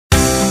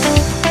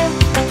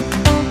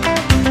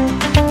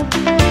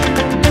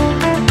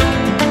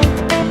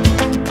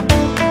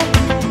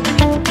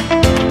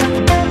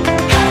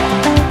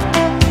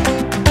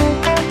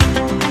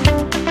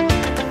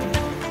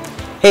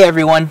Hey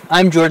everyone,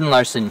 I'm Jordan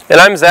Larsen. And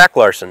I'm Zach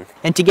Larsen.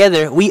 And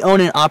together we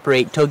own and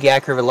operate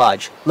Togiak River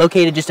Lodge,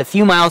 located just a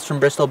few miles from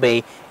Bristol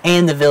Bay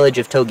and the village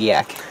of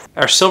Togiak.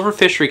 Our silver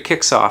fishery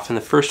kicks off in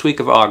the first week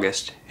of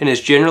August and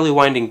is generally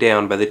winding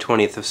down by the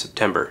 20th of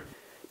September.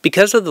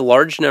 Because of the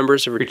large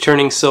numbers of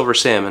returning silver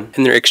salmon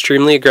and their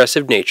extremely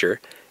aggressive nature,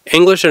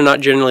 anglers are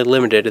not generally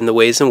limited in the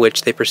ways in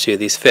which they pursue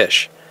these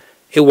fish.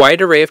 A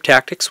wide array of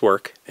tactics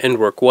work, and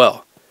work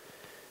well.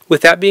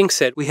 With that being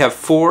said, we have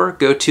 4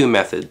 go-to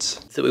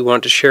methods that we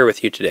want to share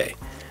with you today.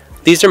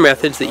 These are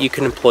methods that you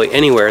can employ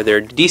anywhere there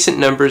are decent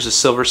numbers of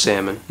silver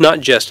salmon,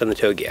 not just on the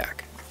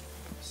Togiak.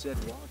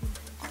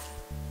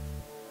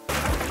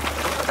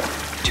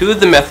 2 of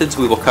the methods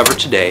we will cover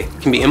today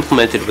can be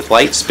implemented with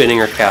light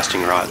spinning or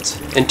casting rods,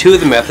 and 2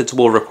 of the methods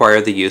will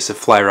require the use of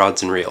fly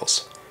rods and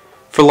reels.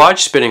 For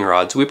lodge spinning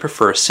rods, we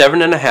prefer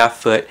 7.5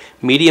 foot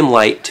medium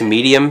light to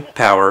medium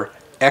power,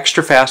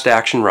 extra fast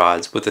action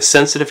rods with a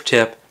sensitive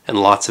tip and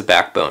lots of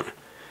backbone.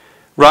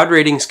 Rod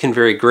ratings can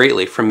vary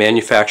greatly from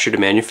manufacturer to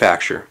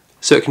manufacturer,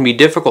 so it can be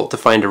difficult to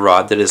find a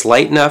rod that is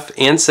light enough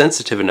and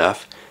sensitive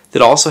enough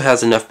that also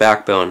has enough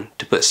backbone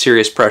to put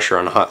serious pressure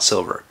on a hot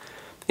silver.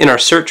 In our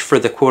search for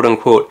the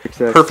quote-unquote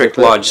perfect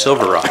lodge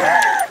silver rod,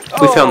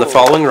 we found the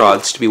following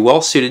rods to be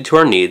well suited to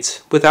our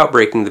needs without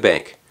breaking the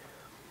bank.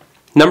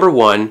 Number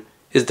 1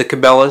 is the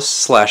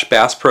Cabela's /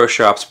 Bass Pro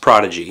Shops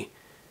Prodigy,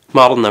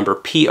 model number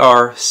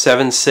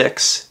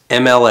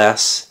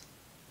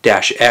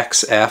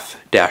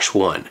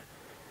PR76MLS-XF-1.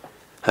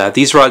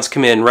 These rods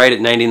come in right at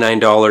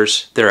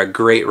 $99. They're a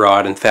great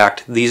rod. In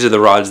fact, these are the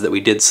rods that we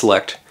did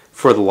select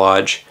for the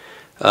lodge.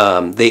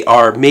 They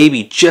are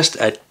maybe just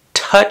a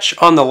touch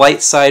on the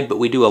light side, but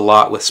we do a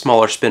lot with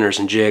smaller spinners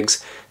and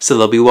jigs, so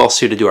they'll be well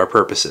suited to our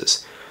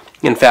purposes.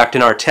 In fact,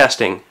 in our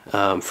testing,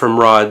 from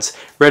rods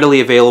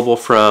readily available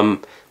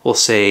from, we'll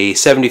say,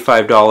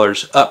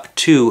 $75 up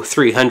to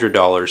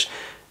 $300,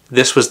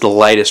 this was the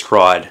lightest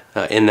rod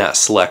in that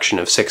selection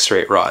of 6 or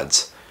 8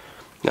 rods.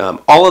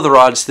 All of the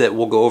rods that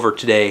we'll go over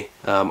today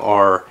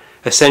are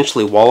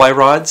essentially walleye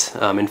rods.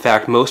 In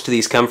fact, most of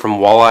these come from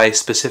walleye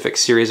specific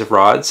series of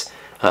rods.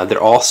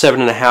 They're all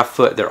 7.5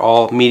 foot, they're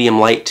all medium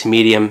light to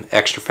medium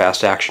extra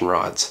fast action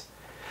rods.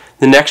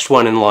 The next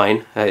one in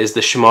line is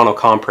the Shimano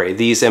Compre.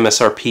 These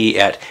MSRP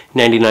at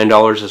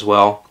 $99 as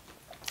well.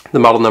 The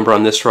model number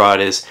on this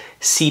rod is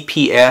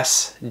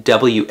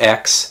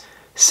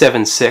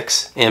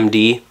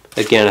CPS-WX76MD.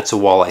 Again, it's a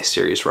walleye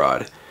series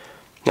rod.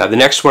 Now the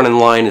next one in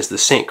line is the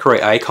St. Croix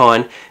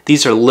Icon.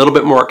 These are a little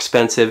bit more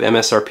expensive.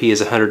 MSRP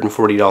is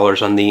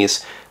 $140 on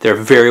these. They're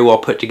a very well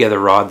put together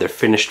rod. They're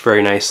finished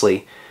very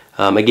nicely.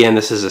 Again,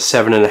 this is a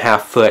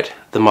 7.5 foot.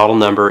 The model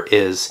number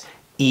is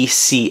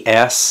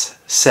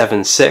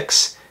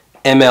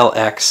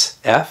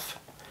ECS76MLXF.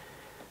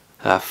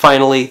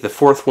 Finally, the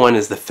 4th one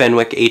is the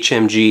Fenwick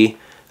HMG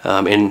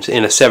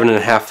in a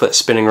 7.5 foot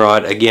spinning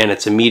rod. Again,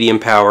 it's a medium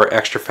power,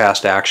 extra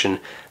fast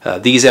action.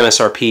 These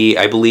MSRP,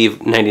 I believe,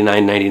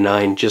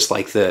 $99.99, just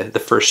like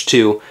the first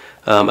 2.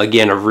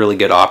 Again, a really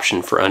good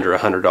option for under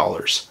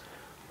 $100.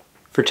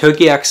 For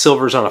Togiak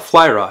silvers on a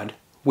fly rod,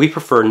 we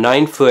prefer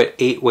 9 foot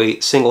 8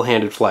 weight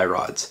single-handed fly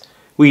rods.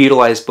 We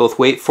utilize both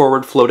weight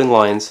forward floating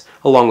lines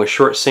along with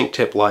short sink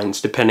tip lines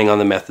depending on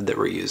the method that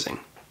we're using.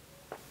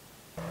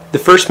 The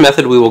first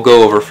method we will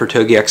go over for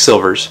Togiak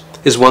silvers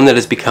is one that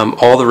has become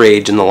all the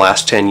rage in the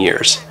last 10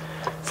 years.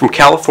 From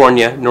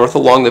California north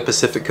along the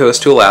Pacific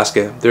coast to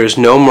Alaska, there is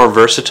no more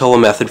versatile a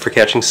method for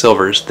catching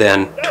silvers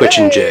than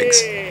twitching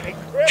jigs.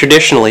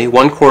 Traditionally,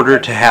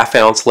 1/4 to 1/2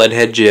 ounce lead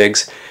head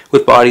jigs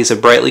with bodies of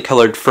brightly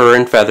colored fur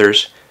and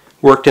feathers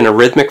worked in a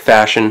rhythmic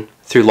fashion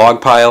through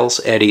log piles,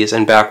 eddies,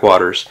 and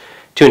backwaters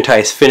to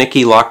entice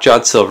finicky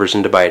lock-jawed silvers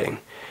into biting.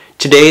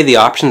 Today, the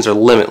options are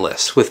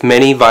limitless, with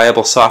many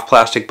viable soft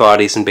plastic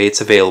bodies and baits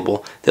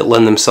available that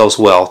lend themselves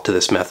well to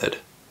this method.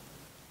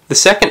 The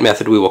second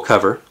method we will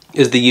cover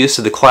is the use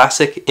of the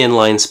classic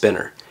inline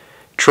spinner.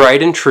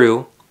 Tried and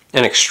true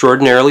and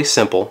extraordinarily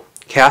simple,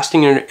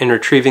 casting and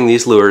retrieving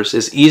these lures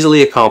is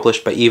easily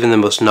accomplished by even the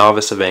most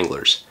novice of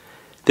anglers.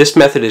 This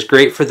method is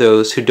great for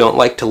those who don't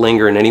like to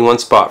linger in any one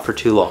spot for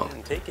too long.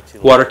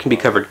 Water can be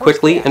covered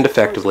quickly and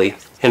effectively,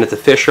 and if the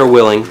fish are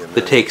willing,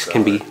 the takes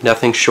can be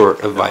nothing short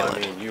of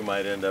violent.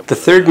 The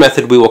third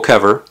method we will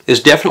cover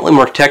is definitely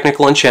more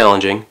technical and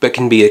challenging, but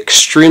can be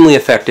extremely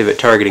effective at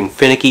targeting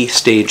finicky,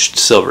 staged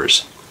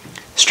silvers.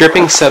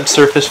 Stripping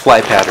subsurface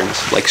fly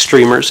patterns, like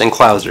streamers and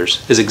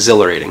clousers, is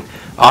exhilarating.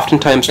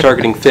 Oftentimes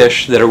targeting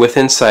fish that are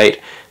within sight,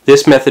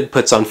 this method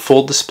puts on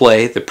full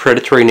display the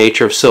predatory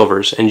nature of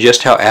silvers and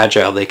just how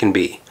agile they can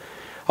be.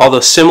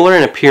 Although similar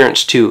in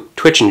appearance to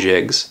twitching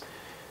jigs,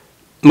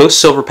 most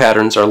silver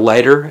patterns are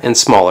lighter and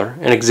smaller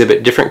and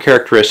exhibit different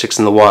characteristics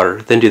in the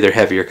water than do their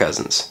heavier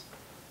cousins.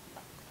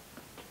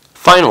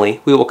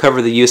 Finally, we will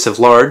cover the use of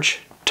large,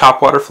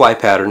 topwater fly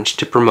patterns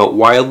to promote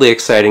wildly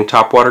exciting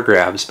topwater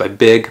grabs by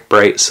big,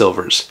 bright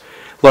silvers.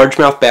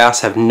 Largemouth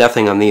bass have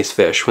nothing on these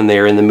fish when they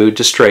are in the mood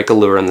to strike a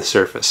lure on the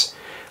surface.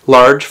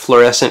 Large,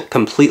 fluorescent,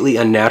 completely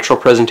unnatural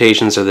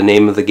presentations are the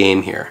name of the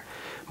game here.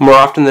 More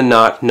often than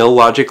not, no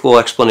logical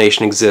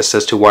explanation exists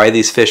as to why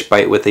these fish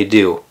bite what they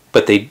do,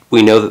 but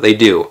we know that they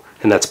do,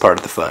 and that's part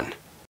of the fun.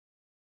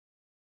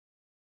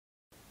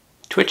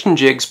 Twitch and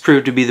jigs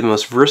prove to be the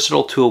most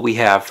versatile tool we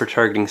have for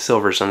targeting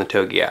silvers on the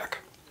Togiak.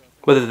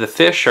 Whether the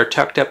fish are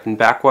tucked up in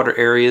backwater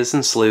areas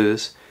and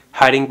sloughs,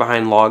 hiding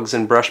behind logs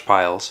and brush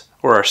piles,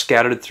 or are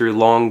scattered through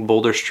long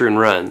boulder-strewn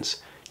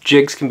runs,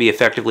 jigs can be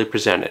effectively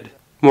presented.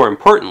 More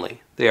importantly,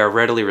 they are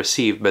readily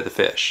received by the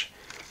fish.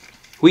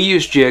 We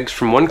use jigs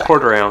from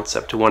 1/4 ounce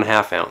up to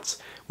 1/2 ounce,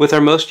 with our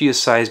most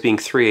used size being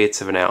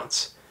 3/8 of an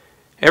ounce.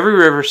 Every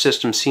river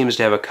system seems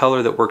to have a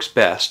color that works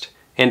best,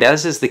 and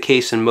as is the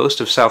case in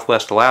most of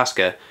southwest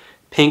Alaska,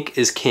 pink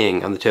is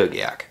king on the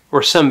Togiak,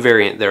 or some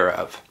variant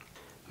thereof.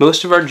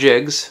 Most of our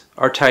jigs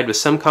are tied with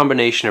some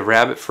combination of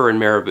rabbit fur and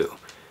marabou,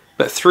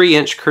 but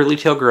 3-inch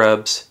curly-tail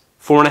grubs,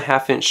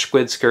 4.5-inch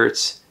squid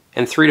skirts,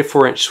 and 3 to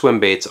 4-inch swim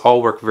baits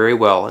all work very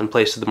well in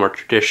place of the more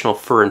traditional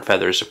fur and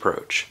feathers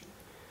approach.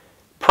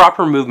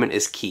 Proper movement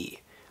is key.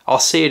 I'll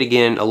say it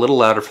again a little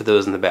louder for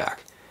those in the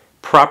back.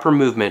 Proper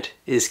movement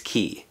is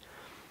key.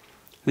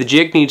 The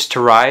jig needs to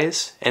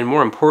rise, and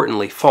more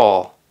importantly,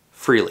 fall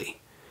freely.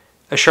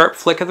 A sharp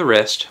flick of the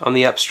wrist on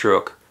the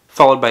upstroke,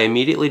 followed by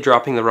immediately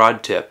dropping the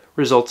rod tip,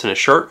 results in a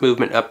sharp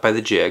movement up by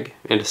the jig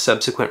and a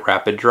subsequent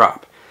rapid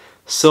drop.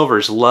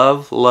 Silvers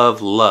love,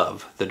 love,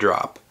 love the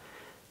drop.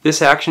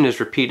 This action is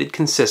repeated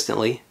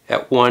consistently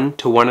at 1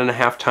 to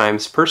 1.5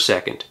 times per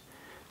second.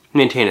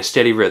 Maintain a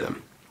steady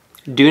rhythm.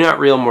 Do not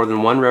reel more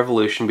than 1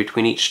 revolution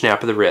between each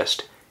snap of the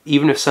wrist,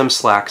 even if some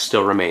slack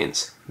still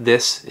remains.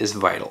 This is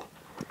vital.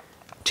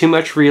 Too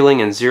much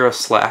reeling and 0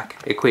 slack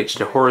equates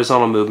to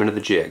horizontal movement of the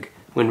jig,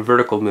 when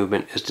vertical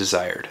movement is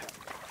desired.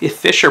 If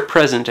fish are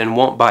present and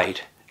won't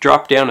bite,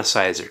 drop down a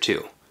size or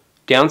 2.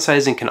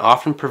 Downsizing can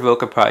often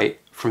provoke a bite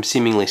from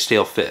seemingly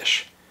stale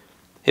fish.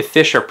 If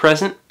fish are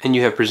present and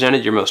you have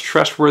presented your most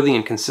trustworthy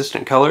and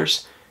consistent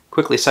colors,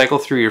 quickly cycle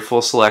through your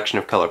full selection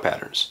of color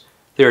patterns.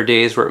 There are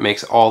days where it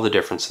makes all the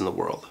difference in the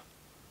world.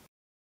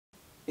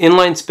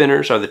 Inline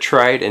spinners are the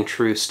tried and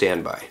true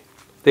standby.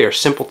 They are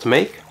simple to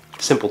make,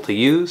 simple to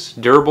use,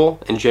 durable,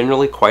 and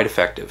generally quite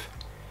effective.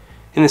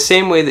 In the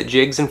same way that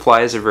jigs and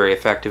flies are very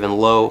effective in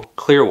low,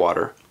 clear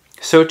water,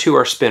 so too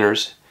are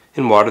spinners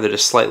in water that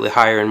is slightly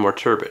higher and more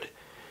turbid.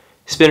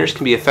 Spinners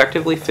can be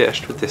effectively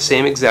fished with the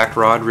same exact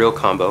rod-reel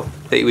combo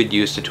that you would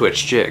use to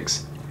twitch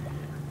jigs.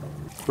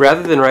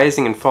 Rather than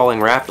rising and falling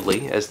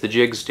rapidly, as the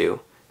jigs do,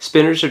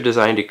 spinners are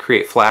designed to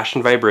create flash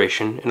and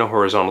vibration in a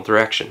horizontal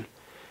direction.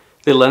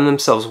 They lend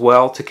themselves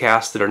well to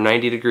casts that are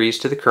 90 degrees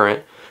to the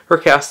current, or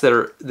casts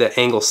that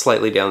angle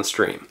slightly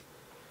downstream.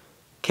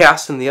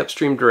 Casts in the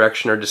upstream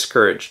direction are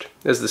discouraged,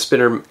 as the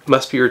spinner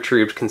must be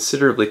retrieved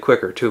considerably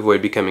quicker to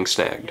avoid becoming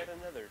snagged.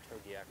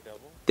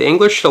 The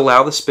angler should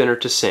allow the spinner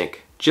to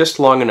sink just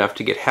long enough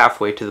to get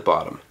halfway to the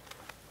bottom.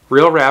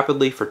 Reel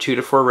rapidly for 2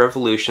 to 4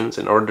 revolutions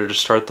in order to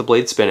start the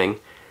blade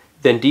spinning,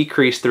 then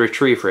decrease the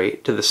retrieve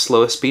rate to the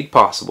slowest speed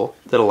possible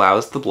that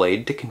allows the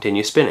blade to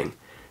continue spinning.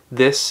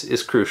 This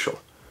is crucial.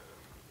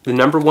 The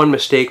 #1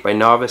 mistake by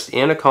novice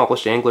and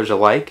accomplished anglers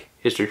alike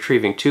is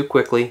retrieving too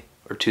quickly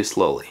or too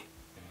slowly.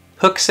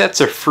 Hook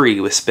sets are free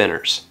with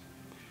spinners.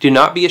 Do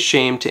not be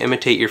ashamed to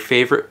imitate your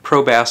favorite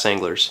pro bass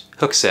anglers'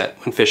 hook set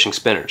when fishing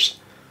spinners.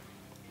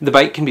 The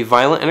bite can be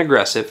violent and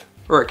aggressive,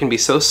 or it can be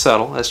so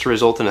subtle as to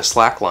result in a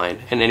slack line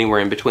and anywhere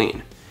in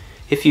between.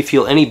 If you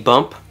feel any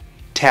bump,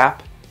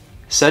 tap,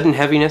 sudden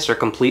heaviness, or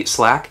complete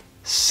slack,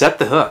 set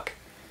the hook.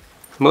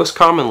 Most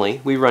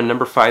commonly, we run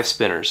 #5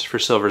 spinners for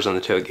silvers on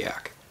the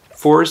Togiak.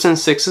 4s and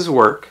 6s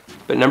work,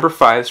 but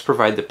 #5s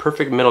provide the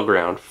perfect middle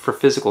ground for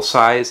physical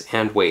size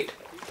and weight.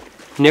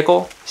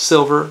 Nickel,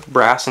 silver,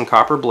 brass, and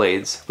copper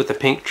blades with a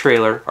pink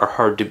trailer are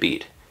hard to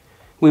beat.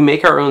 We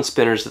make our own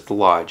spinners at the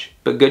lodge,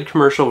 but good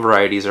commercial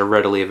varieties are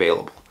readily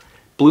available.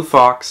 Blue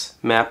Fox,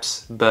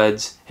 Meps,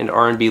 Buds, and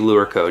R&B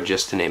Lure Co.,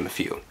 just to name a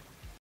few.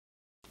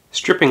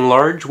 Stripping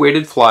large,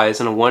 weighted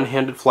flies on a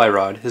one-handed fly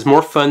rod is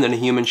more fun than a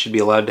human should be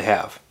allowed to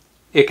have.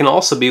 It can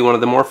also be one of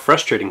the more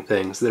frustrating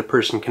things that a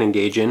person can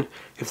engage in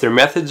if their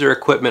methods or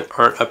equipment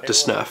aren't up to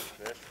snuff.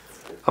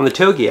 On the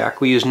Togiak,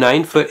 we use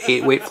 9-foot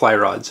 8-weight fly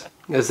rods,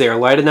 as they are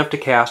light enough to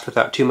cast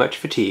without too much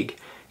fatigue,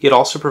 yet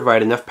also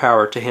provide enough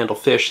power to handle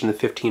fish in the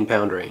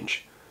 15-pound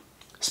range.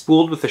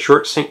 Spooled with a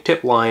short sink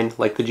tip line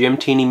like the Jim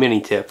Teeny Mini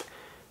Tip,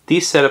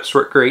 these setups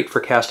work great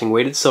for casting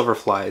weighted silver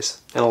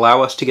flies and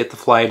allow us to get the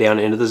fly down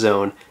into the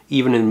zone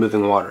even in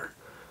moving water.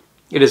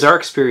 It is our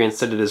experience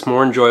that it is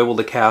more enjoyable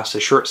to cast a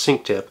short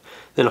sink tip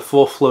than a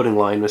full floating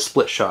line with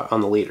split shot on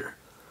the leader.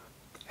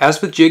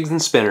 As with jigs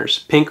and spinners,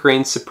 pink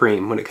reigns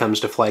supreme when it comes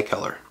to fly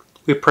color.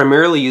 We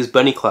primarily use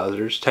bunny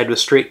clousers tied with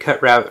straight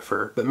cut rabbit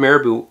fur, but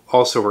marabou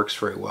also works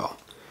very well.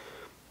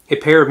 A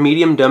pair of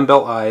medium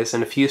dumbbell eyes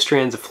and a few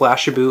strands of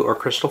flashabou or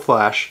crystal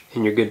flash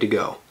and you're good to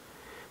go.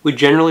 We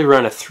generally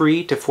run a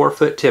 3 to 4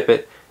 foot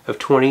tippet of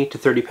 20 to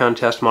 30 pound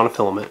test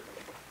monofilament,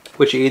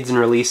 which aids in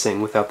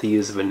releasing without the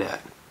use of a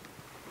net.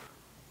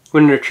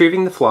 When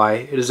retrieving the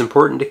fly, it is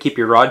important to keep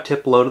your rod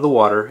tip low to the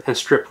water and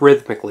strip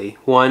rhythmically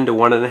 1 to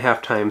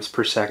 1.5 times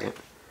per second.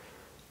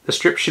 The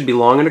strip should be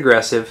long and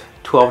aggressive,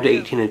 12 to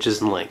 18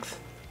 inches in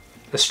length.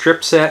 A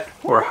strip set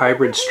or a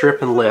hybrid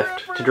strip and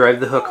lift to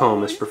drive the hook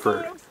home is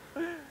preferred.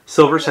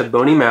 Silvers have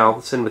bony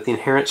mouths, and with the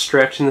inherent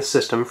stretch in the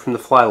system from the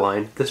fly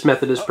line, this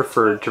method is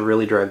preferred to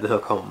really drive the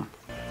hook home.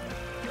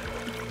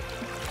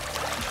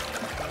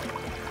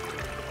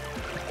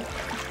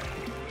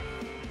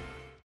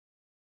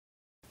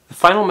 The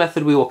final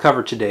method we will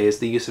cover today is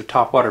the use of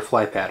topwater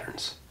fly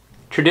patterns.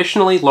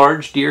 Traditionally,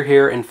 large deer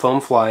hair and foam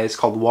flies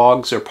called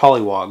wogs or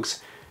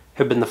polywogs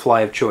have been the fly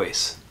of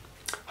choice.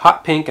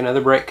 Hot pink and other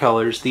bright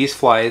colors, these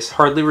flies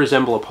hardly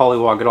resemble a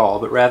polywog at all,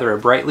 but rather a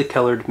brightly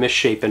colored,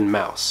 misshapen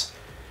mouse.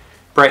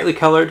 Brightly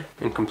colored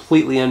and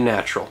completely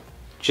unnatural,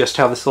 just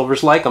how the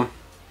silvers like them.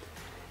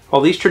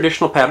 While these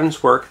traditional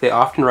patterns work, they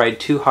often ride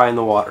too high in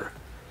the water.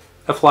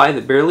 A fly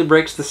that barely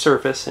breaks the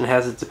surface and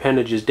has its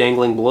appendages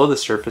dangling below the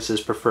surface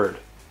is preferred.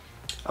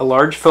 A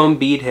large foam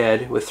bead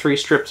head with 3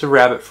 strips of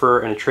rabbit fur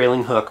and a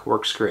trailing hook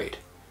works great.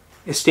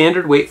 A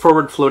standard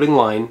weight-forward floating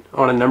line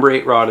on a number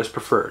 8 rod is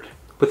preferred,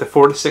 with a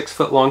 4 to 6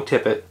 foot long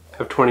tippet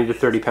of 20 to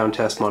 30 pound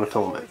test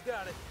monofilament.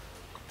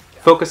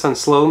 Focus on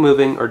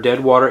slow-moving or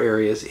dead water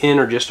areas in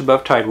or just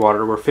above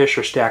tidewater where fish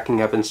are stacking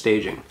up and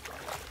staging.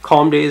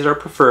 Calm days are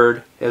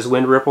preferred, as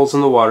wind ripples in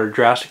the water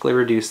drastically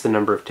reduce the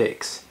number of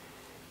takes.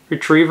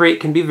 Retrieve rate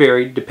can be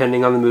varied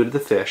depending on the mood of the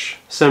fish.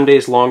 Some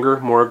days longer,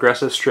 more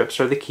aggressive strips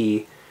are the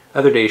key.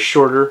 Other days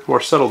shorter,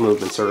 more subtle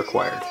movements are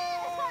required.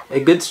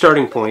 A good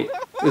starting point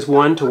is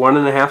 1 to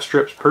 1.5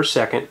 strips per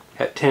second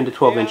at 10 to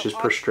 12 inches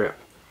per strip.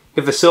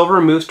 If a silver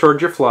moves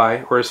towards your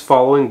fly or is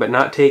following but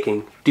not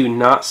taking, do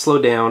not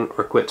slow down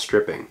or quit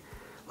stripping.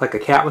 Like a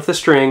cat with a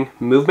string,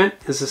 movement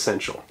is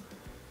essential.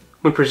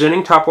 When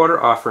presenting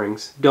topwater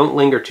offerings, don't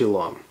linger too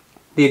long.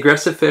 The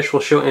aggressive fish will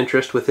show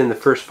interest within the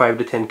first 5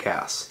 to 10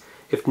 casts.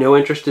 If no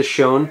interest is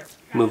shown,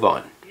 move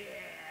on.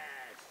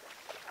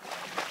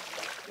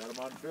 Got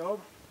him on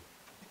film?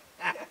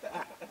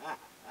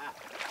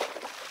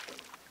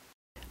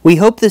 We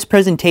hope this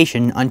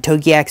presentation on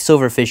Togiak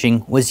silver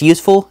fishing was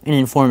useful and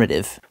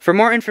informative. For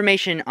more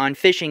information on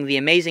fishing the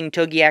amazing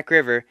Togiak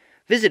River,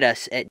 visit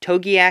us at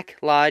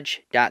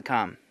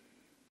togiaklodge.com.